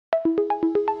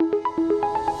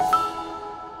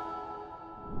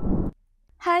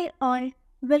Hi all,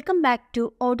 welcome back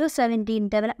to Odoo 17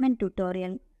 development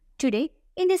tutorial. Today,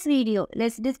 in this video,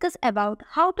 let's discuss about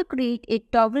how to create a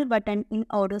toggle button in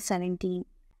Odoo 17.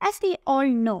 As we all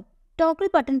know, toggle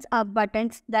buttons are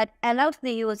buttons that allows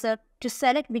the user to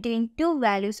select between two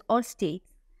values or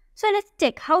states. So let's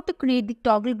check how to create the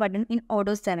toggle button in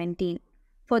Odoo 17.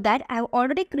 For that, I have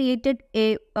already created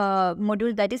a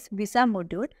module that is visa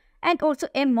module and also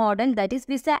a model that is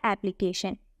visa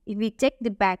application. If we check the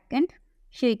backend,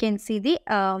 here you can see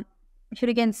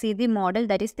the model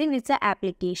that is the visa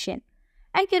application.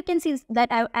 And here you can see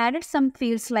that I have added some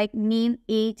fields like name,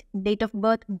 age, date of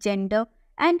birth, gender,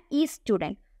 and each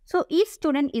student. So each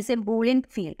student is a Boolean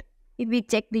field. If we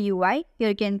check the UI, here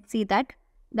you can see that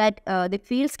the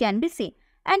fields can be seen.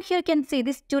 And here you can see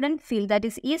the student field, that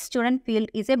is each student field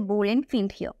is a Boolean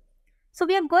field here. So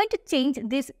we are going to change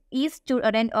this each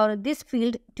student or this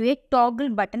field to a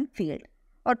toggle button field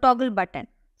or toggle button.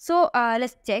 So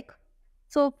let's check.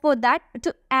 So for that,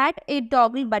 to add a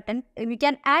toggle button, we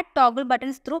can add toggle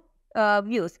buttons through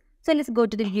views. So let's go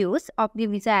to the views of the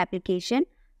visa application.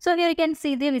 So here you can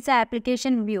see the visa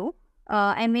application view,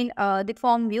 the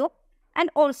form view.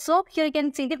 And also here you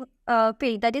can see the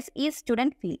field, that is each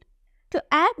student field. To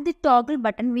add the toggle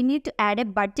button, we need to add a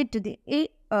budget to the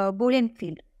Boolean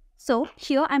field. So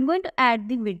here I'm going to add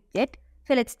the widget.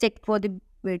 So let's check for the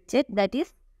widget, that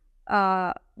is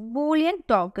Boolean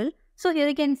toggle. So here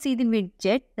you can see the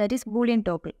widget, that is Boolean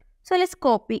toggle. So let's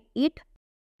copy it,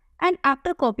 and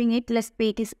after copying it, let's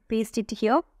paste it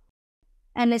here,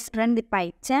 and let's run the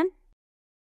PyCharm,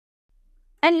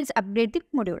 and let's update the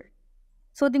module.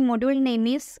 So the module name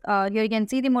is here you can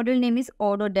see the module name is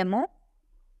Odoo demo.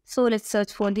 So let's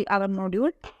search for our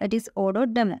module, that is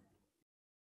Odoo demo,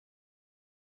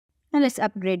 and let's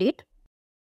upgrade it.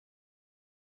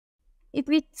 If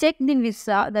we check the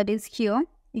visa, that is here,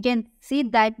 you can see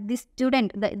that this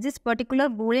particular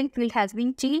Boolean field has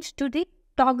been changed to the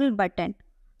toggle button.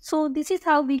 So this is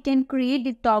how we can create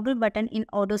the toggle button in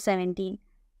Odoo 17.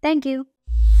 Thank you.